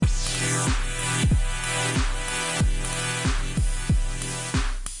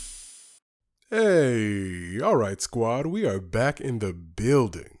Hey, alright squad, we are back in the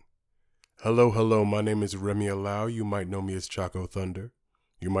building. Hello, my name is Remy Alau. You might know me as Choco Thunder.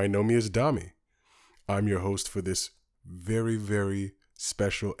 You might know me as Dami. I'm your host for this very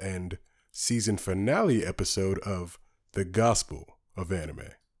special and season finale episode of The Gospel of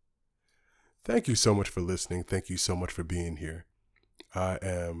Anime. Thank you so much for listening. Thank you so much for being here. I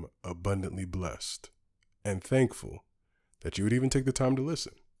am abundantly blessed and thankful that you would even take the time to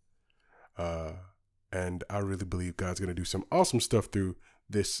listen. And I really believe God's going to do some awesome stuff through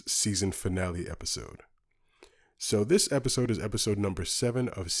this season finale episode. So this episode is episode number 7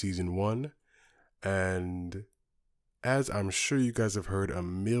 of season 1. And as I'm sure you guys have heard a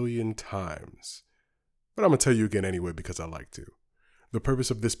million times, but I'm going to tell you again anyway because I like to. The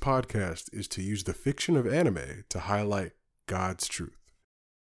purpose of this podcast is to use the fiction of anime to highlight God's truth.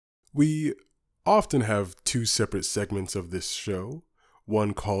 We often have 2 separate segments of this show.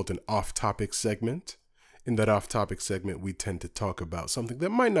 One called an off-topic segment. In that off-topic segment, we tend to talk about something that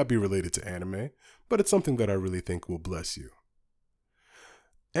might not be related to anime, but it's something that I really think will bless you.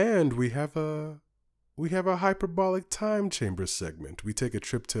 And we have a Hyperbolic Time Chamber segment. We take a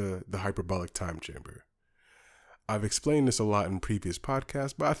trip to the Hyperbolic Time Chamber. I've explained this a lot in previous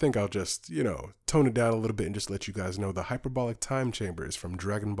podcasts, but I think I'll just, tone it down a little bit and just let you guys know the Hyperbolic Time Chamber is from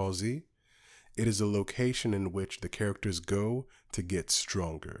Dragon Ball Z. It is a location in which the characters go to get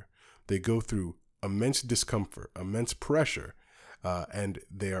stronger. They go through immense discomfort, immense pressure, and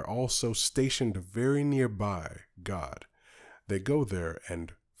they are also stationed very nearby God. They go there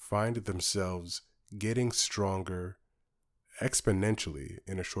and find themselves getting stronger exponentially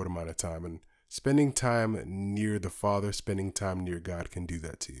in a short amount of time. And spending time near the Father, spending time near God can do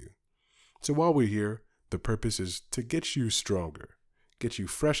that to you. So while we're here, the purpose is to get you stronger. Get you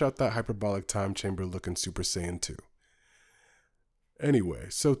fresh out that Hyperbolic Time Chamber looking Super Saiyan 2. Anyway,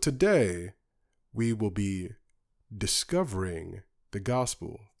 so today we will be discovering the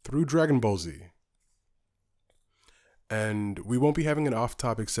gospel through Dragon Ball Z. And we won't be having an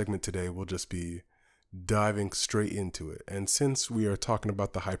off-topic segment today. We'll just be diving straight into it. And since we are talking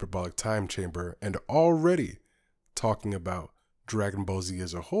about the Hyperbolic Time Chamber and already talking about Dragon Ball Z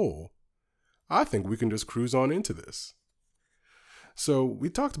as a whole, I think we can just cruise on into this. So we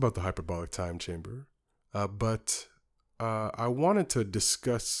talked about the Hyperbolic Time Chamber, but I wanted to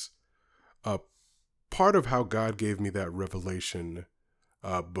discuss part of how God gave me that revelation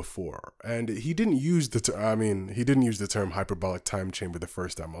before. And he didn't use the term Hyperbolic Time Chamber the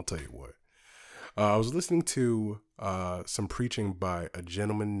first time, I'll tell you what. I was listening to some preaching by a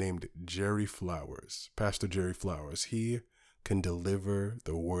gentleman named Jerry Flowers, Pastor Jerry Flowers. He can deliver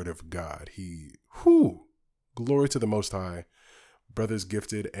the word of God. Glory to the Most High. Brother's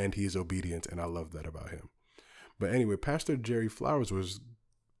gifted and he is obedient, and I love that about him. But anyway, Pastor Jerry Flowers was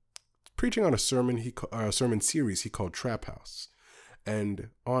preaching on a sermon series he called Trap House, and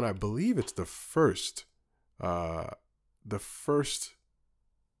on I believe it's the first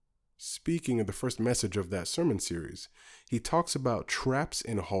speaking of the first message of that sermon series, he talks about traps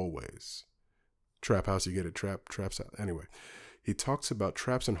in hallways. Trap house, you get it? Traps out. Anyway, he talks about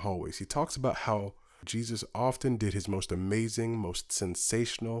traps in hallways. He talks about how Jesus often did his most amazing, most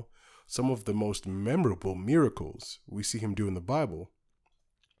sensational, some of the most memorable miracles we see him do in the Bible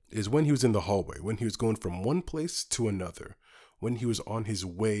is when he was in the hallway, when he was going from one place to another, when he was on his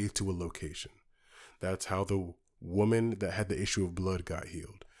way to a location. That's how the woman that had the issue of blood got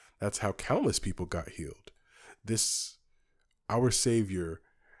healed. That's how countless people got healed. Our Savior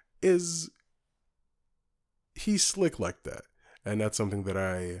he's slick like that. And that's something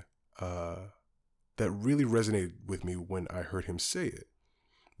that that really resonated with me when I heard him say it.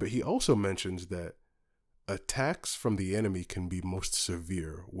 But he also mentions that attacks from the enemy can be most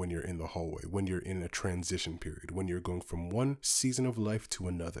severe when you're in the hallway, when you're in a transition period, when you're going from one season of life to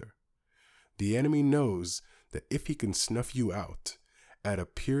another. The enemy knows that if he can snuff you out at a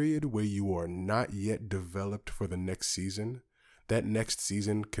period where you are not yet developed for the next season, that next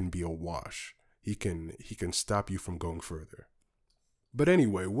season can be a wash. He can stop you from going further. But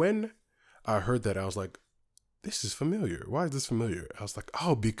anyway, when I heard that, I was like, this is familiar. Why is this familiar? I was like,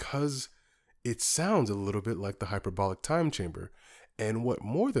 because it sounds a little bit like the Hyperbolic Time Chamber. And what's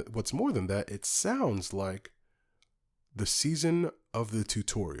more than that, it sounds like the season of the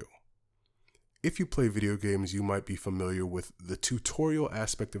tutorial. If you play video games, you might be familiar with the tutorial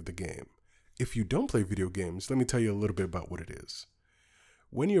aspect of the game. If you don't play video games, let me tell you a little bit about what it is.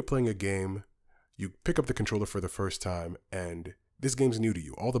 When you're playing a game, you pick up the controller for the first time, and this game's new to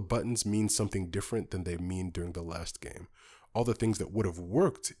you. All the buttons mean something different than they mean during the last game. All the things that would have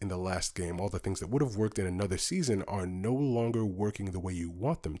worked in the last game, all the things that would have worked in another season are no longer working the way you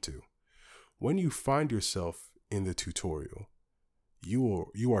want them to. when you find yourself in the tutorial,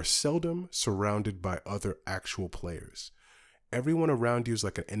 you are seldom surrounded by other actual players. Everyone around you is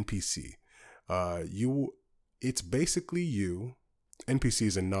like an NPC. It's basically you. NPC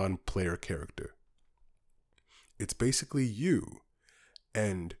is a non-player character. It's basically you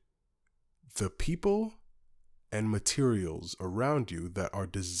and the people and materials around you that are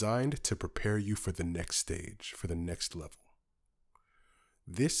designed to prepare you for the next stage, for the next level.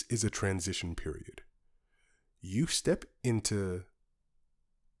 This is a transition period. You step into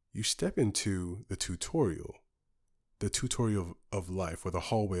the tutorial of life, or the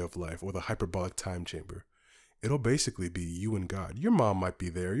hallway of life, or the hyperbolic time chamber. It'll basically be you and God. Your mom might be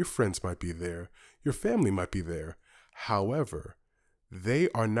there, your friends might be there, your family might be there. However, they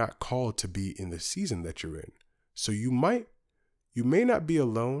are not called to be in the season that you're in. So you may not be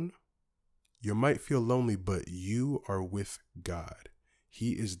alone. You might feel lonely, but you are with God.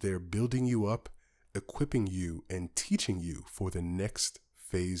 He is there building you up, equipping you, and teaching you for the next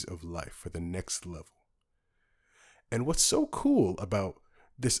phase of life, for the next level. And what's so cool about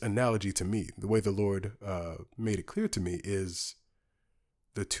this analogy to me, the way the Lord made it clear to me, is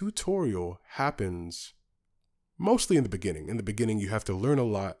the tutorial happens mostly in the beginning. In the beginning, you have to learn a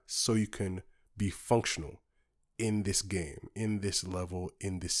lot so you can be functional in this game, in this level,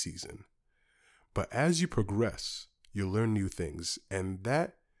 in this season. But as you progress, you learn new things, and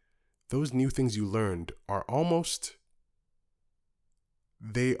those new things you learned are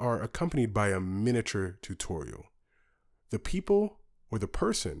they are accompanied by a miniature tutorial. The people or the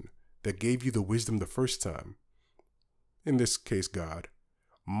person that gave you the wisdom the first time, in this case God,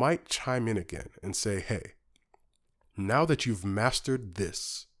 might chime in again and say, hey, now that you've mastered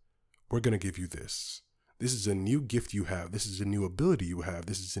this, we're going to give you this. This is a new gift you have. This is a new ability you have.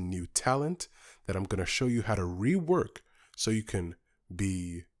 This is a new talent that I'm going to show you how to rework so you can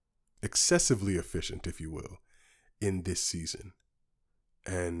be excessively efficient, if you will, in this season.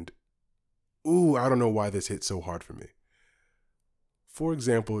 And, I don't know why this hit so hard for me. For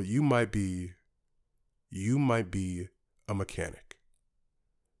example, you might be a mechanic.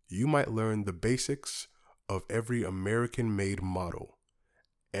 You might learn the basics of every American-made model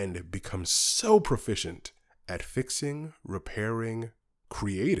and become so proficient at fixing, repairing,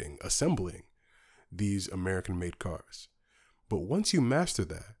 creating, assembling these American-made cars. But once you master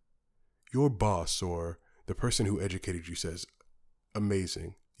that, your boss or the person who educated you says,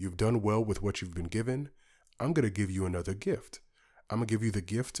 amazing, you've done well with what you've been given. I'm going to give you another gift. I'm going to give you the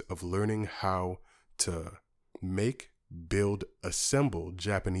gift of learning how to make, build, assemble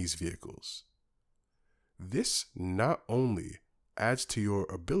Japanese vehicles. This not only adds to your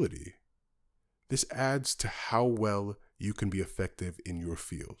ability, this adds to how well you can be effective in your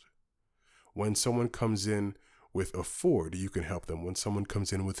field. When someone comes in with a Ford, you can help them. When someone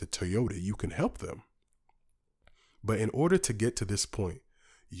comes in with a Toyota, you can help them. But in order to get to this point,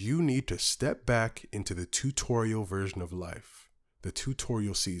 you need to step back into the tutorial version of life, the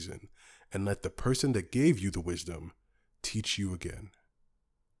tutorial season, and let the person that gave you the wisdom teach you again.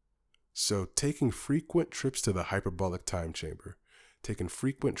 So taking frequent trips to the hyperbolic time chamber, taking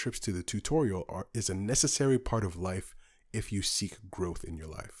frequent trips to the tutorial is a necessary part of life if you seek growth in your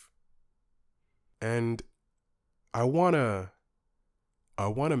life. And I want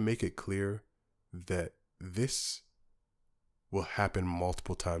to make it clear that this will happen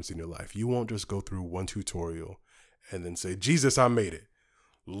multiple times in your life. You won't just go through one tutorial and then say, Jesus, I made it.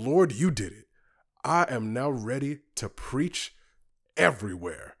 Lord, you did it. I am now ready to preach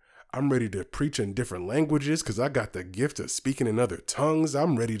everywhere. I'm ready to preach in different languages because I got the gift of speaking in other tongues.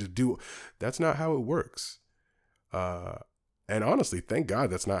 I'm ready to do. That's not how it works. And honestly, thank God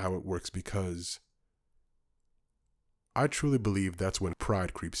that's not how it works, because I truly believe that's when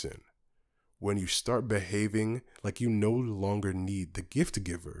pride creeps in. When you start behaving like you no longer need the gift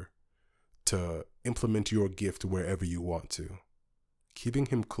giver to implement your gift wherever you want to. Keeping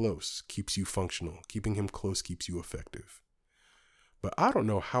him close keeps you functional. Keeping him close keeps you effective. But I don't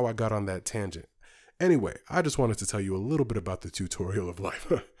know how I got on that tangent. Anyway, I just wanted to tell you a little bit about the tutorial of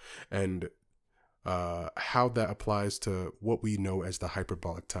life and how that applies to what we know as the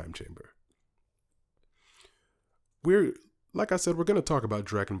hyperbolic time chamber. Like I said, we're going to talk about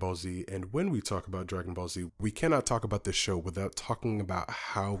Dragon Ball Z, and when we talk about Dragon Ball Z, we cannot talk about this show without talking about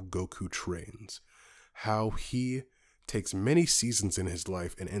how Goku trains, how he takes many seasons in his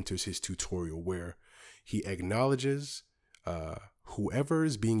life and enters his tutorial where he acknowledges whoever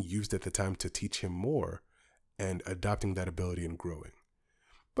is being used at the time to teach him more and adopting that ability and growing.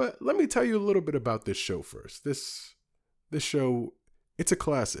 But let me tell you a little bit about this show first. This show, it's a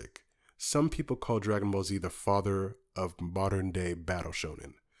classic. Some people call Dragon Ball Z the father of modern day battle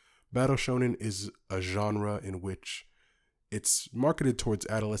shonen. Battle shonen is a genre in which it's marketed towards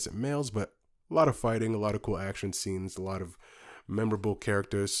adolescent males, but a lot of fighting, a lot of cool action scenes, a lot of memorable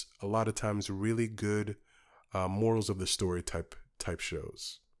characters, a lot of times really good morals of the story type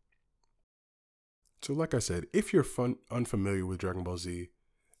shows. So like I said, if you're unfamiliar with Dragon Ball Z,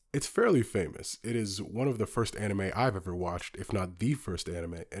 it's fairly famous. It is one of the first anime I've ever watched, if not the first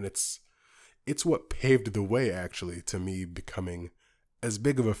anime, and it's what paved the way actually to me becoming as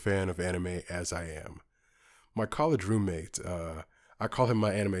big of a fan of anime as I am. My college roommate, I call him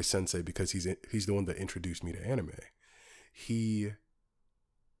my anime sensei because he's the one that introduced me to anime.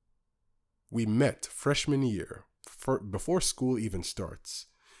 We met freshman year, before school even starts,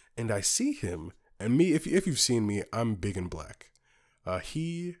 and I see him, and me, if you've seen me, I'm big and black.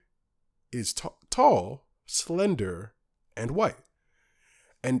 He is tall, slender, and white.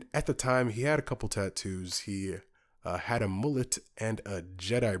 And at the time, he had a couple tattoos. He had a mullet and a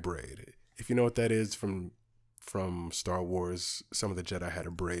Jedi braid. If you know what that is from Star Wars, some of the Jedi had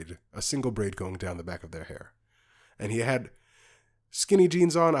a single braid going down the back of their hair. And he had skinny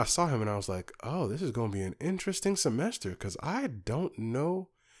jeans on. I saw him and I was like, oh, this is going to be an interesting semester because I don't know.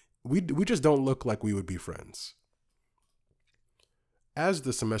 We just don't look like we would be friends. As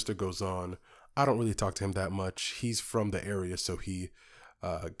the semester goes on, I don't really talk to him that much. He's from the area, so he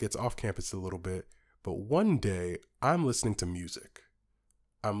gets off campus a little bit. But one day, I'm listening to music.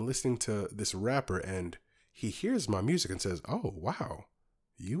 I'm listening to this rapper, and he hears my music and says, oh, wow,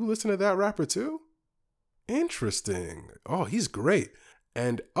 you listen to that rapper too? Interesting. Oh, he's great.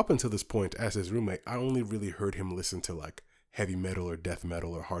 And up until this point, as his roommate, I only really heard him listen to like heavy metal or death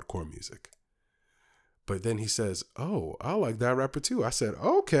metal or hardcore music. But then he says, oh, I like that rapper too. I said,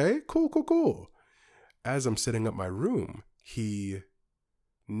 okay, cool. As I'm setting up my room, he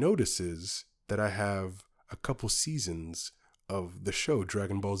notices that I have a couple seasons of the show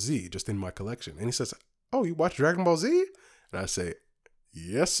Dragon Ball Z just in my collection. And he says, oh, you watch Dragon Ball Z? And I say,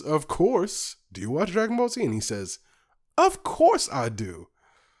 yes, of course. Do you watch Dragon Ball Z? And he says, of course I do.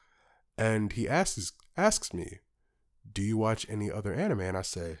 And he asks me, do you watch any other anime? And I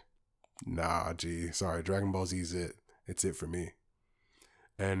say, nah, sorry, Dragon Ball Z is it. It's it for me.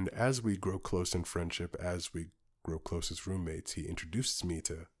 And as we grow close in friendship, as we grow close as roommates, he introduces me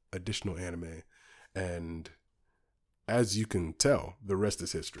to additional anime. And as you can tell, the rest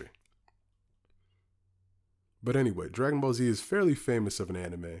is history. But anyway, Dragon Ball Z is fairly famous of an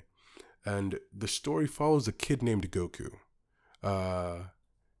anime. And the story follows a kid named Goku.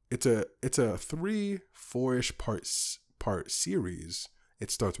 It's a 3-4-ish part series.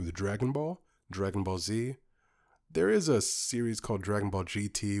 It starts with Dragon Ball Z. There is a series called Dragon Ball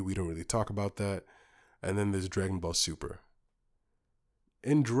GT. We don't really talk about that. And then there's Dragon Ball Super.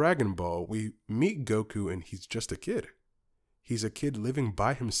 In Dragon Ball, we meet Goku and he's just a kid. He's a kid living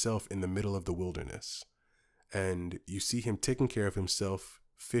by himself in the middle of the wilderness. And you see him taking care of himself,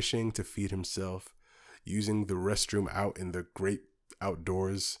 fishing to feed himself, using the restroom out in the great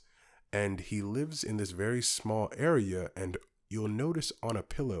outdoors. And he lives in this very small area, and you'll notice on a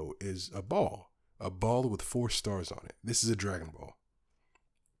pillow is a ball with 4 stars on it. This is a Dragon Ball.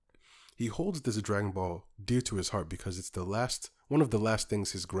 He holds this Dragon Ball dear to his heart because it's one of the last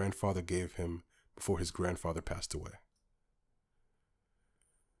things his grandfather gave him before his grandfather passed away.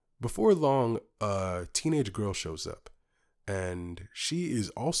 Before long, a teenage girl shows up, and she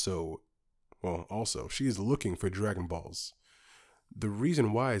is she is looking for Dragon Balls. The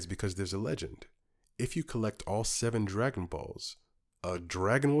reason why is because there's a legend. If you collect all 7 Dragon Balls, a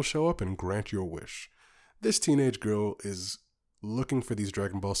dragon will show up and grant your wish. This teenage girl is looking for these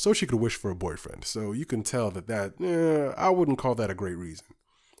Dragon Balls so she could wish for a boyfriend. So you can tell that I wouldn't call that a great reason.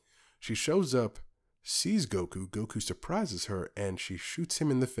 She shows up, sees Goku. Goku surprises her, and she shoots him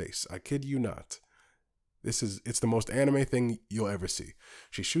in the face. I kid you not. It's the most anime thing you'll ever see.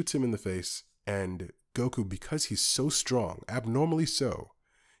 She shoots him in the face, and Goku, because he's so strong, abnormally so,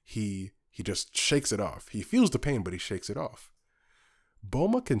 he just shakes it off. He feels the pain, but he shakes it off.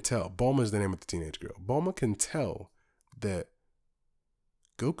 Bulma can tell. Bulma is the name of the teenage girl. Bulma can tell that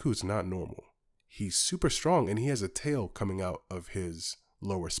Goku's not normal. He's super strong, and he has a tail coming out of his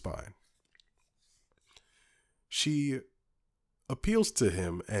lower spine. She appeals to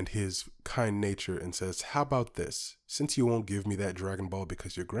him and his kind nature and says, how about this? Since you won't give me that Dragon Ball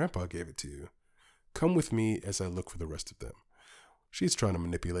because your grandpa gave it to you, come with me as I look for the rest of them. She's trying to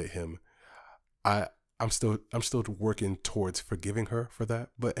manipulate him. I'm still working towards forgiving her for that,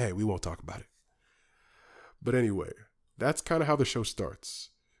 but hey, we won't talk about it. But anyway, that's kind of how the show starts.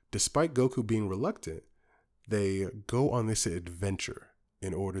 Despite Goku being reluctant, they go on this adventure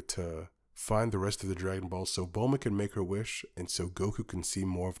in order to find the rest of the Dragon Balls so Bulma can make her wish and so Goku can see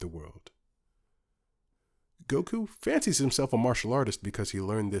more of the world. Goku fancies himself a martial artist because he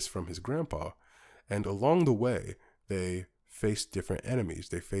learned this from his grandpa, and along the way, they face different enemies.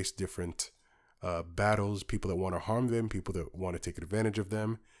 They face different battles, people that want to harm them, people that want to take advantage of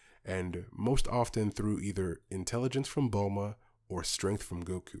them, and most often through either intelligence from Bulma or strength from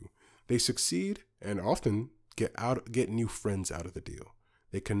Goku. They succeed and often get new friends out of the deal.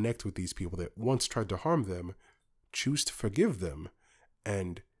 They connect with these people that once tried to harm them, choose to forgive them,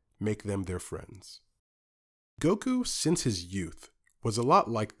 and make them their friends. Goku, since his youth, was a lot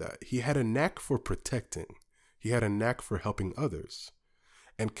like that. He had a knack for protecting. He had a knack for helping others.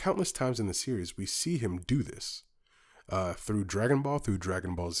 And countless times in the series, we see him do this. Through Dragon Ball, through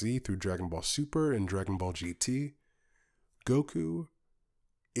Dragon Ball Z, through Dragon Ball Super, and Dragon Ball GT. Goku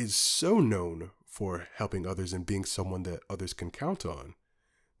is so known for helping others and being someone that others can count on,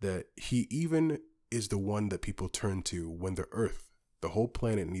 that he even is the one that people turn to when the Earth, the whole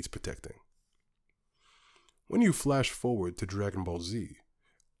planet, needs protecting. When you flash forward to Dragon Ball Z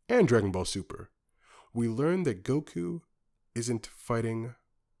and Dragon Ball Super, we learn that Goku isn't fighting.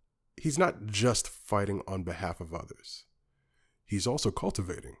 He's not just fighting on behalf of others. He's also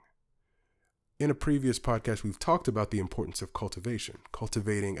cultivating. In a previous podcast, we've talked about the importance of cultivation,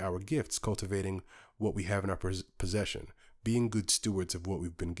 cultivating our gifts, cultivating what we have in our possession, being good stewards of what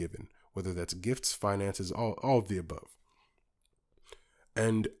we've been given, whether that's gifts, finances, all of the above.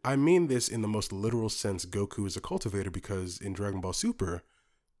 And I mean this in the most literal sense. Goku is a cultivator because in Dragon Ball Super,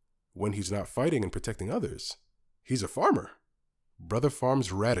 when he's not fighting and protecting others, he's a farmer. Brother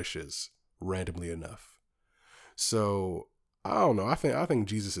farms radishes, randomly enough. So, I don't know. I think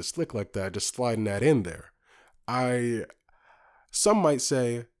Jesus is slick like that, just sliding that in there. Some might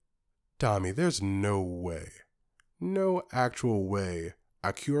say, Tommy, there's no actual way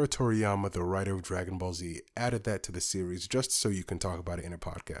Akira Toriyama, the writer of Dragon Ball Z, added that to the series just so you can talk about it in a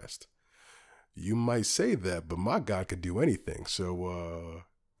podcast. You might say that, but my God could do anything, so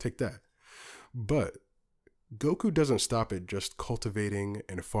take that. But Goku doesn't stop at just cultivating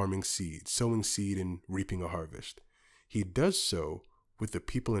and farming seed, sowing seed and reaping a harvest. He does so with the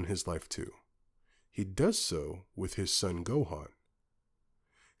people in his life too. He does so with his son Gohan.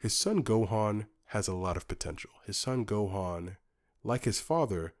 His son Gohan has a lot of potential. His son Gohan, like his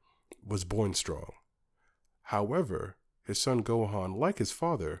father, was born strong. However, his son Gohan, like his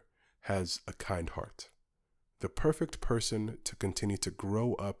father, has a kind heart. The perfect person to continue to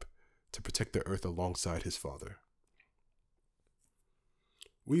grow up to protect the earth alongside his father.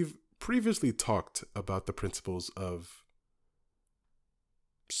 We've previously talked about the principles of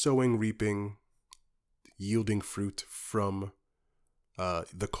sowing, reaping, yielding fruit from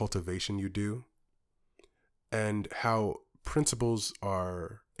the cultivation you do, and how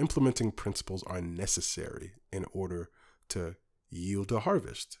implementing principles are necessary in order to yield a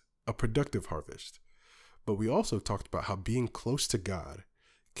harvest, a productive harvest. But we also talked about how being close to God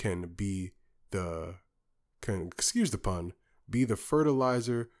can excuse the pun, be the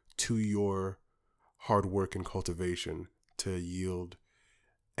fertilizer to your hard work and cultivation to yield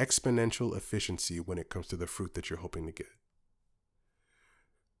exponential efficiency when it comes to the fruit that you're hoping to get.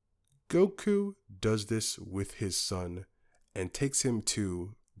 Goku does this with his son and takes him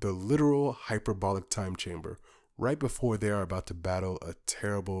to the literal hyperbolic time chamber right before they are about to battle a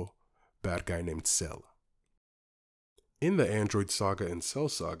terrible bad guy named Cell. In the Android Saga and Cell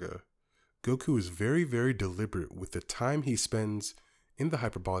Saga, Goku is very, very deliberate with the time he spends in the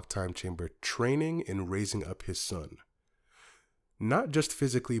hyperbolic time chamber training and raising up his son. Not just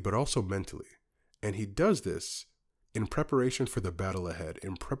physically, but also mentally. And he does this in preparation for the battle ahead,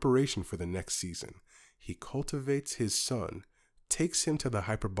 in preparation for the next season. He cultivates his son, takes him to the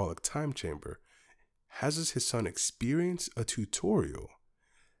hyperbolic time chamber, has his son experience a tutorial,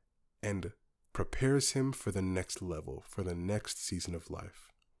 and prepares him for the next level, for the next season of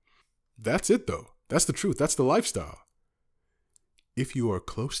life. That's it though. That's the truth. That's the lifestyle. If you are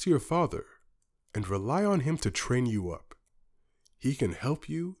close to your father and rely on him to train you up, he can help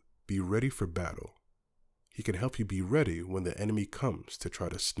you be ready for battle. He can help you be ready when the enemy comes to try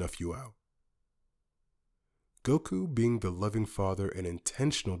to snuff you out. Goku, being the loving father and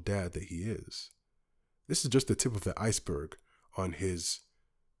intentional dad that he is, this is just the tip of the iceberg on his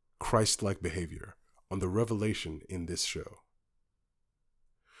Christ-like behavior, on the revelation in this show.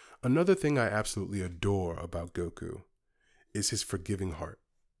 Another thing I absolutely adore about Goku is his forgiving heart.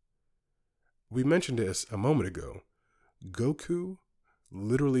 We mentioned this a moment ago. Goku,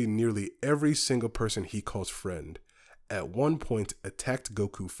 literally nearly every single person he calls friend, at one point attacked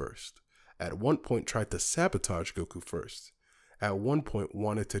Goku first. At one point tried to sabotage Goku first. at one point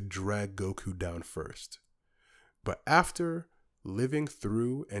wanted to drag Goku down first. But after living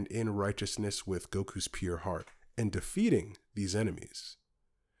through and in righteousness with Goku's pure heart and defeating these enemies,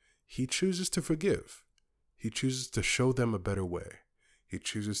 he chooses to forgive. He chooses to show them a better way. He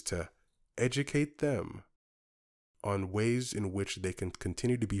chooses to educate them on ways in which they can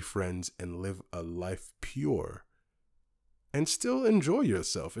continue to be friends and live a life pure and still enjoy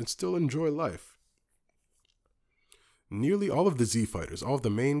yourself and still enjoy life. Nearly all of the Z fighters, all of the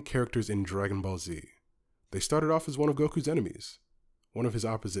main characters in Dragon Ball Z, they started off as one of Goku's enemies, one of his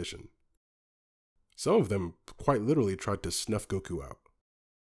opposition. Some of them quite literally tried to snuff Goku out.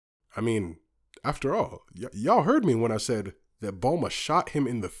 I mean, after all, y'all heard me when I said that Bulma shot him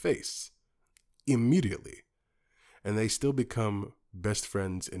in the face immediately, and they still become best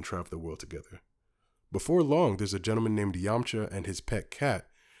friends and travel the world together. Before long, there's a gentleman named Yamcha and his pet cat,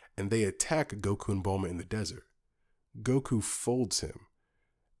 and they attack Goku and Bulma in the desert. Goku folds him,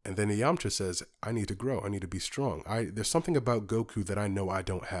 and then Yamcha says, I need to grow, I need to be strong. There's something about Goku that I know I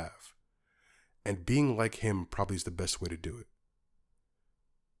don't have, and being like him probably is the best way to do it.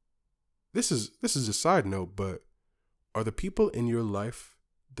 This is a side note, but are the people in your life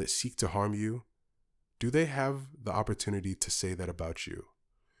that seek to harm you, do they have the opportunity to say that about you?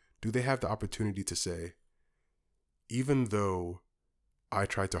 Do they have the opportunity to say, even though I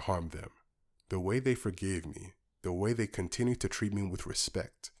tried to harm them, the way they forgave me, the way they continue to treat me with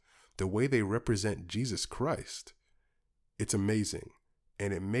respect, the way they represent Jesus Christ, it's amazing.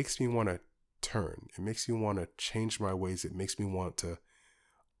 And it makes me want to turn. It makes me want to change my ways. It makes me want to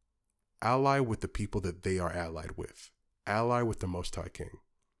ally with the people that they are allied with. Ally with the Most High King.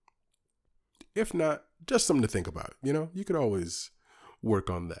 If not, just something to think about. You know, you could always work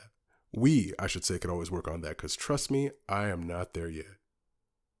on that. I should say, could always work on that, because trust me, I am not there yet.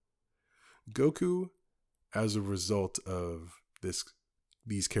 Goku, as a result of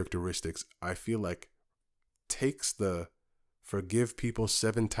these characteristics, I feel like takes the forgive people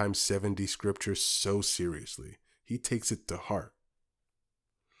 7 times 70 scripture so seriously. He takes it to heart.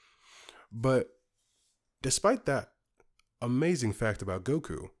 But despite that amazing fact about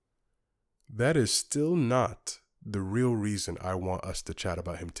Goku, that is still not the real reason I want us to chat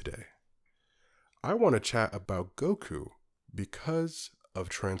about him today. I want to chat about Goku because of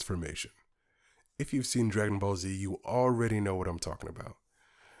transformation. If you've seen Dragon Ball Z, you already know what I'm talking about.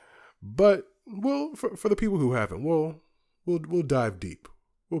 But for the people who haven't, we'll dive deep.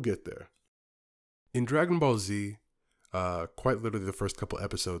 We'll get there. In Dragon Ball Z, quite literally the first couple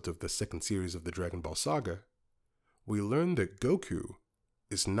episodes of the second series of the Dragon Ball Saga, we learn that Goku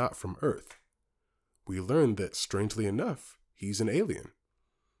is not from Earth. We learn that, strangely enough, he's an alien.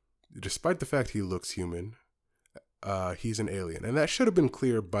 Despite the fact he looks human, he's an alien. And that should have been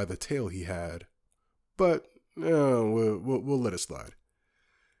clear by the tail he had, but we'll let it slide.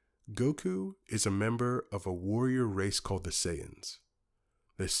 Goku is a member of a warrior race called the Saiyans.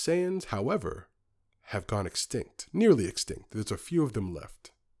 The Saiyans, however, have gone extinct, nearly extinct. There's a few of them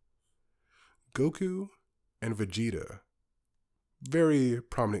left. Goku and Vegeta, very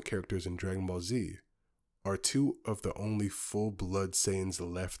prominent characters in Dragon Ball Z, are 2 of the only full-blood Saiyans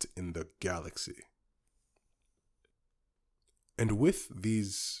left in the galaxy. And with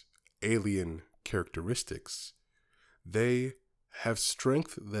these alien characteristics, they have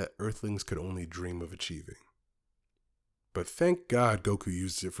strength that Earthlings could only dream of achieving. But thank God Goku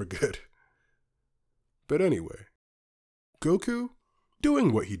uses it for good. But anyway, Goku,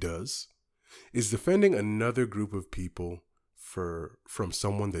 doing what he does, is defending another group of people from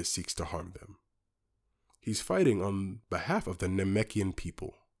someone that seeks to harm them. He's fighting on behalf of the Namekian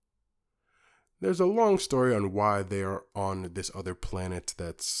people. There's a long story on why they are on this other planet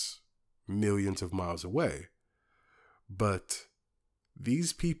that's millions of miles away. But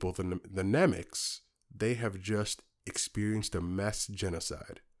these people, the Nameks, they have just experienced a mass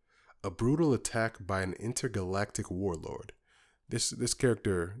genocide. A brutal attack by an intergalactic warlord. This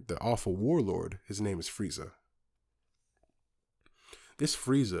character, the awful warlord, his name is Frieza. This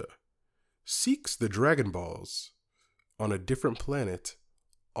Frieza seeks the Dragon Balls on a different planet,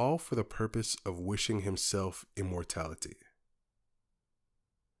 all for the purpose of wishing himself immortality.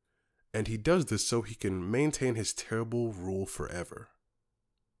 And he does this so he can maintain his terrible rule forever.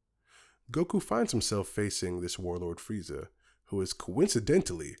 Goku finds himself facing this warlord Frieza, who is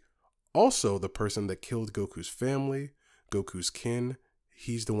coincidentally also the person that killed Goku's family, Goku's kin.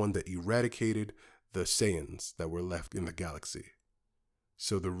 He's the one that eradicated the Saiyans that were left in the galaxy.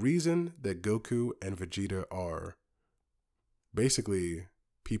 So the reason that Goku and Vegeta are basically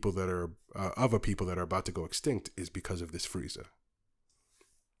people that are other people that are about to go extinct is because of this Frieza.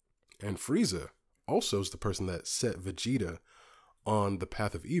 And Frieza also is the person that set Vegeta on the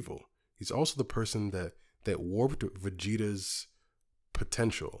path of evil. He's also the person that warped Vegeta's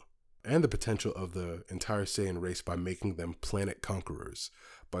potential and the potential of the entire Saiyan race by making them planet conquerors,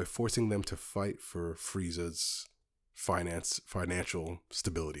 by forcing them to fight for Frieza's financial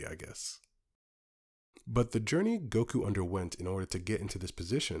stability, I guess. But the journey Goku underwent in order to get into this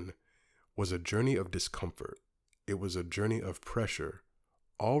position was a journey of discomfort. It was a journey of pressure,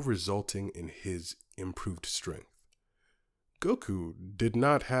 all resulting in his improved strength. Goku did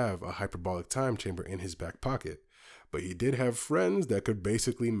not have a hyperbolic time chamber in his back pocket, but he did have friends that could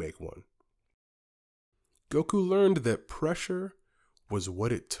basically make one. Goku learned that pressure was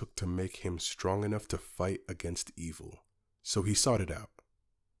what it took to make him strong enough to fight against evil, so he sought it out.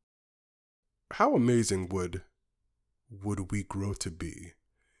 How amazing would we grow to be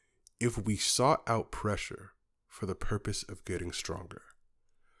if we sought out pressure for the purpose of getting stronger?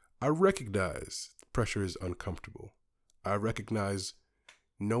 I recognize pressure is uncomfortable. I recognize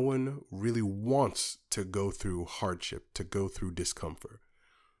no one really wants to go through hardship, to go through discomfort.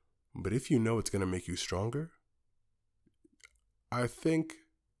 But if you know it's going to make you stronger, I think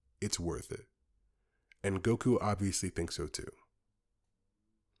it's worth it. And Goku obviously thinks so too.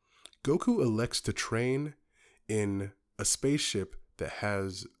 Goku elects to train in a spaceship that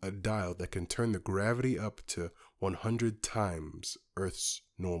has a dial that can turn the gravity up to 100 times Earth's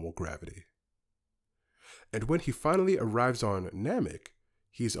normal gravity. And when he finally arrives on Namek,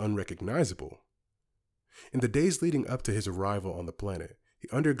 he's unrecognizable. In the days leading up to his arrival on the planet, he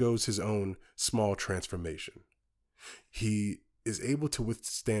undergoes his own small transformation. He is able to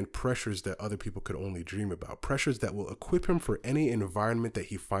withstand pressures that other people could only dream about, pressures that will equip him for any environment that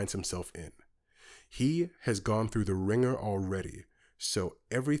he finds himself in. He has gone through the ringer already, so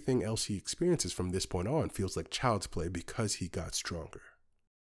everything else he experiences from this point on feels like child's play because he got stronger.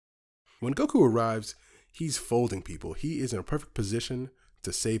 When Goku arrives, he's folding people. He is in a perfect position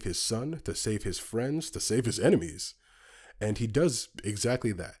to save his son, to save his friends, to save his enemies. And he does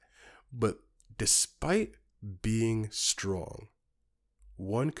exactly that. But despite being strong,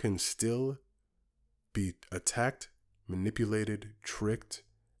 one can still be attacked, manipulated, tricked,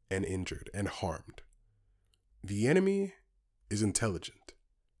 and injured and harmed. The enemy is intelligent,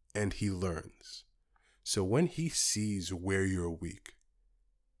 and he learns. So when he sees where you're weak,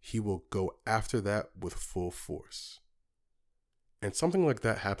 he will go after that with full force. And something like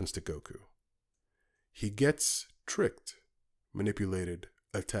that happens to Goku. He gets tricked, manipulated,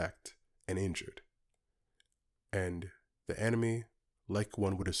 attacked, and injured. And the enemy, like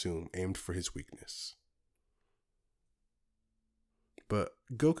one would assume, aimed for his weakness. But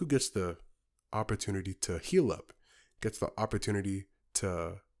Goku gets the opportunity to heal up, gets the opportunity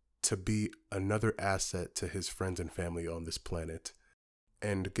to be another asset to his friends and family on this planet,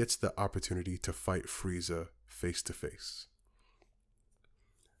 and gets the opportunity to fight Frieza face to face.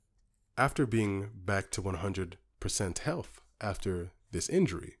 After being back to 100% health after this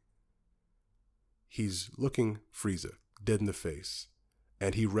injury, he's looking Frieza dead in the face,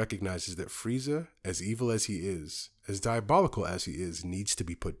 and he recognizes that Frieza, as evil as he is, as diabolical as he is, needs to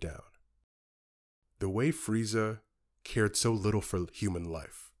be put down. The way Frieza cared so little for human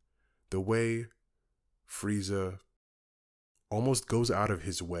life, the way Frieza almost goes out of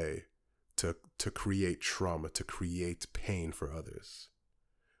his way to create trauma, to create pain for others.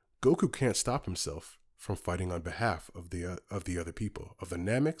 Goku can't stop himself from fighting on behalf of the other people, of the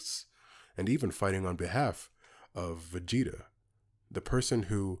Nameks, and even fighting on behalf of Vegeta, the person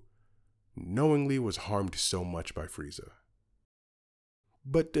who knowingly was harmed so much by Frieza.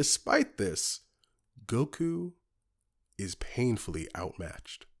 But despite this, Goku is painfully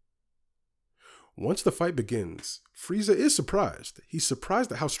outmatched. Once the fight begins, Frieza is surprised. He's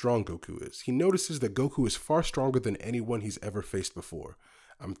surprised at how strong Goku is. He notices that Goku is far stronger than anyone he's ever faced before.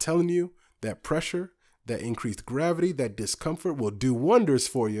 I'm telling you, that pressure, that increased gravity, that discomfort will do wonders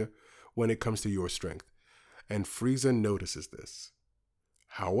for you when it comes to your strength. And Frieza notices this.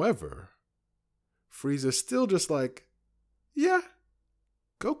 However, Frieza's still just like, yeah,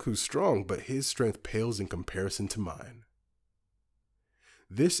 Goku's strong, but his strength pales in comparison to mine.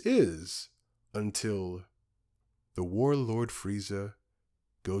 This is until the warlord Frieza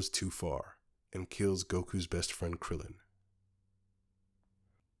goes too far and kills Goku's best friend Krillin.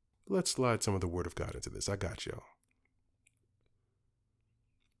 Let's slide some of the word of God into this. I got y'all.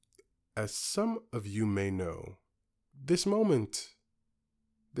 As some of you may know, this moment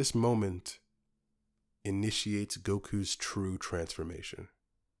initiates Goku's true transformation.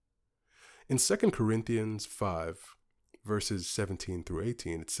 In 2 Corinthians 5, verses 17 through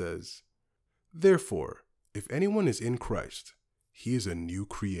 18, it says, "Therefore, if anyone is in Christ, he is a new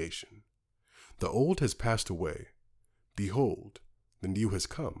creation. The old has passed away. Behold, The new has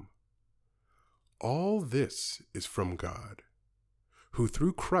come. All this is from God, who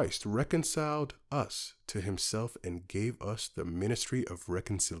through Christ reconciled us to himself and gave us the ministry of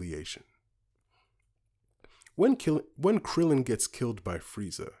reconciliation. When Krillin gets killed by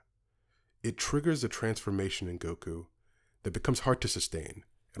Frieza, it triggers a transformation in Goku that becomes hard to sustain.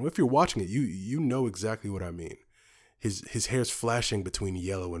 And if you're watching it, you know exactly what I mean. His hair's flashing between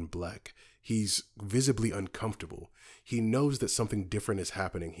yellow and black. He's visibly uncomfortable. He knows that something different is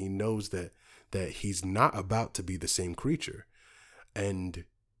happening. He knows that he's not about to be the same creature. And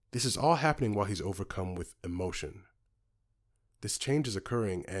this is all happening while he's overcome with emotion. This change is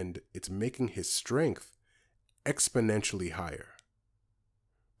occurring, and it's making his strength exponentially higher.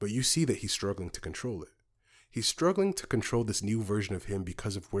 But you see that he's struggling to control it. He's struggling to control this new version of him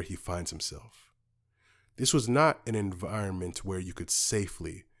because of where he finds himself. This was not an environment where you could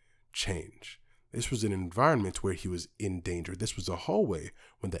safely change. This was an environment where he was in danger. This was a hallway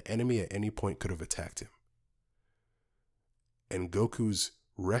when the enemy at any point could have attacked him. And Goku's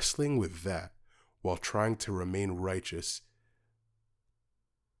wrestling with that while trying to remain righteous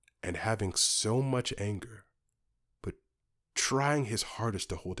and having so much anger, but trying his hardest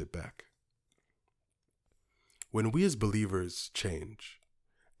to hold it back. When we as believers change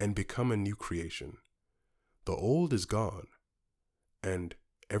and become a new creation, the old is gone and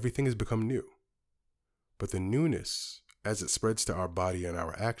everything has become new. But the newness, as it spreads to our body and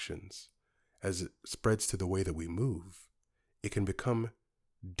our actions, as it spreads to the way that we move, it can become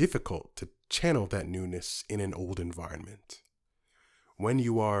difficult to channel that newness in an old environment. When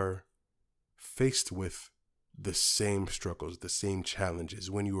you are faced with the same struggles, the same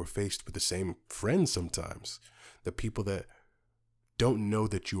challenges, when you are faced with the same friends sometimes, the people that don't know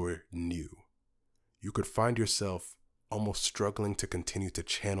that you are new, you could find yourself almost struggling to continue to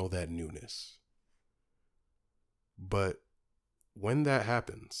channel that newness. But when that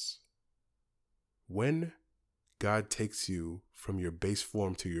happens, when God takes you from your base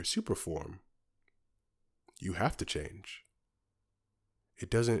form to your super form, you have to change.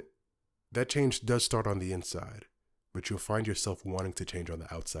 That change does start on the inside, but you'll find yourself wanting to change on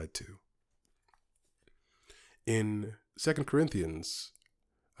the outside too. In 2 Corinthians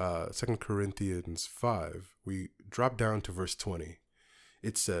 5, we drop down to verse 20.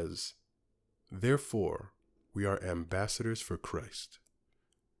 It says, "Therefore, we are ambassadors for Christ,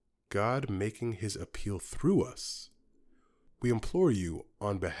 God making his appeal through us. We implore you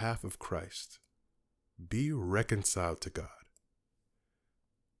on behalf of Christ, be reconciled to God."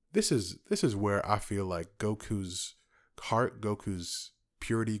 This is where I feel like Goku's heart, Goku's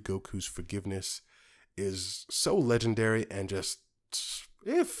purity, Goku's forgiveness is so legendary and just,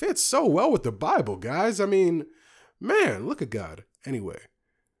 it fits so well with the Bible, guys. I mean, man, look at God. Anyway,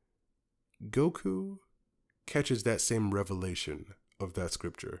 Goku catches that same revelation of that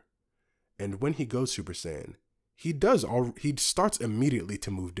scripture. And when he goes Super Saiyan, he starts immediately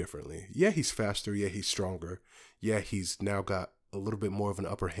to move differently. Yeah, he's faster. Yeah, he's stronger. Yeah, he's now got a little bit more of an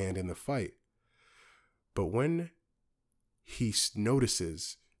upper hand in the fight. But when he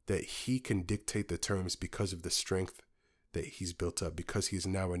notices that he can dictate the terms because of the strength that he's built up, because he's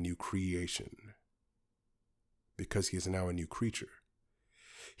now a new creation, because he is now a new creature,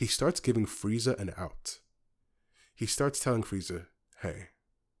 he starts giving Frieza an out. He starts telling Frieza, hey,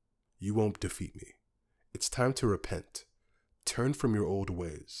 you won't defeat me. It's time to repent. Turn from your old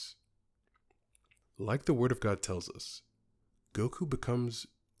ways. Like the Word of God tells us, Goku becomes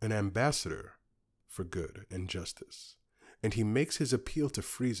an ambassador for good and justice, and he makes his appeal to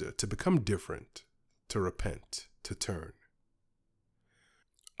Frieza to become different, to repent, to turn.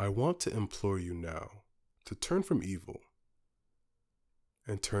 I want to implore you now to turn from evil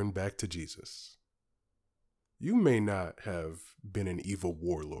and turn back to Jesus. You may not have been an evil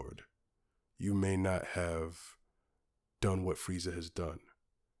warlord. You may not have done what Frieza has done.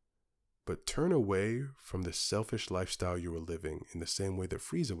 But turn away from the selfish lifestyle you were living in the same way that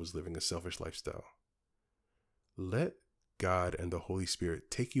Frieza was living a selfish lifestyle. Let God and the Holy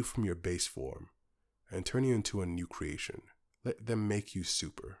Spirit take you from your base form and turn you into a new creation. Let them make you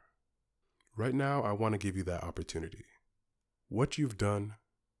super. Right now, I want to give you that opportunity. What you've done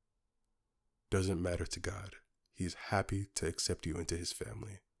doesn't matter to God. He's happy to accept you into his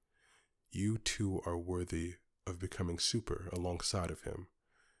family. You too are worthy of becoming super alongside of him.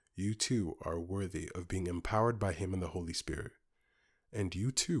 You too are worthy of being empowered by him and the Holy Spirit. And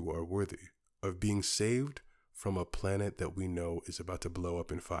you too are worthy of being saved from a planet that we know is about to blow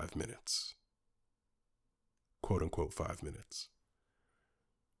up in 5 minutes. Quote unquote 5 minutes.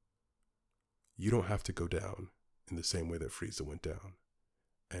 You don't have to go down in the same way that Frieza went down.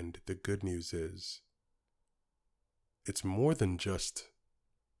 And the good news is, it's more than just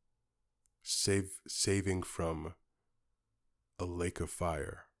saving from a lake of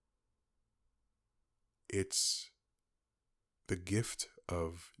fire. It's the gift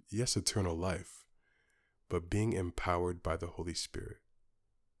of, yes, eternal life, but being empowered by the Holy Spirit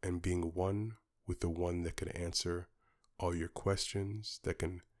and being one with the one that can answer all your questions, that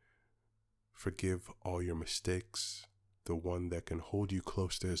can forgive all your mistakes, the one that can hold you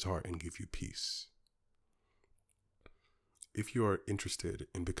close to his heart and give you peace. If you are interested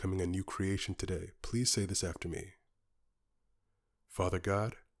in becoming a new creation today, please say this after me. Father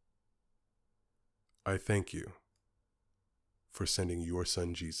God, I thank you for sending your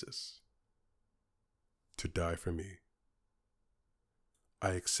son Jesus to die for me.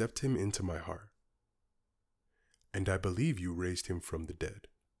 I accept him into my heart, and I believe you raised him from the dead.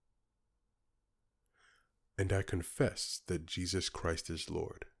 And I confess that Jesus Christ is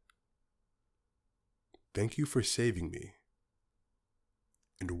Lord. Thank you for saving me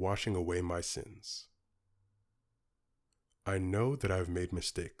and washing away my sins. I know that I've made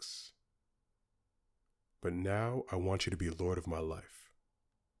mistakes, but now I want you to be Lord of my life.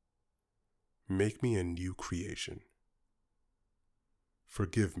 Make me a new creation.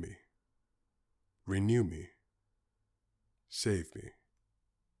 Forgive me. Renew me. Save me.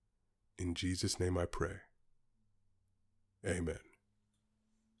 In Jesus' name I pray. Amen.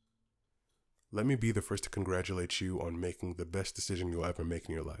 Let me be the first to congratulate you on making the best decision you'll ever make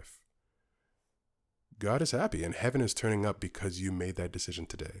in your life. God is happy and heaven is turning up because you made that decision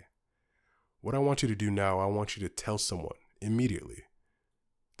today. What I want you to do now, I want you to tell someone immediately.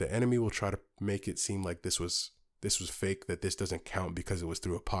 The enemy will try to make it seem like this was fake, that this doesn't count because it was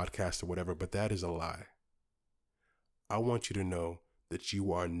through a podcast or whatever, but that is a lie. I want you to know that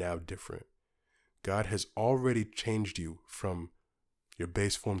you are now different. God has already changed you from your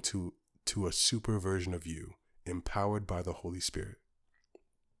base form to a super version of you, empowered by the Holy Spirit.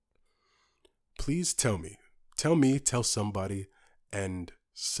 Please tell somebody, and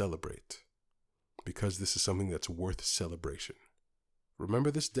celebrate, because this is something that's worth celebration.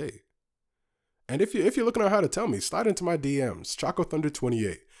 Remember this day. And if you're looking at how to tell me, slide into my DMs, Choco Thunder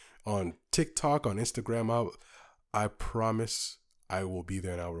 28 on TikTok, on Instagram. I promise I will be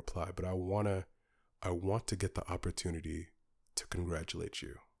there and I'll reply. But I want to get the opportunity to congratulate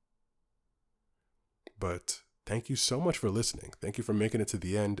you. But thank you so much for listening. Thank you for making it to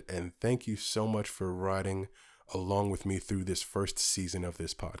the end. And thank you so much for riding along with me through this first season of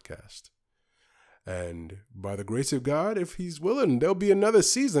this podcast. And by the grace of God, if he's willing, there'll be another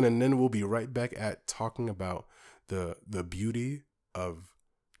season. And then we'll be right back at talking about the beauty of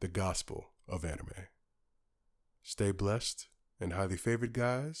the gospel of anime. Stay blessed and highly favored,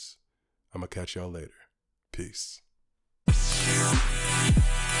 guys. I'm going to catch y'all later. Peace.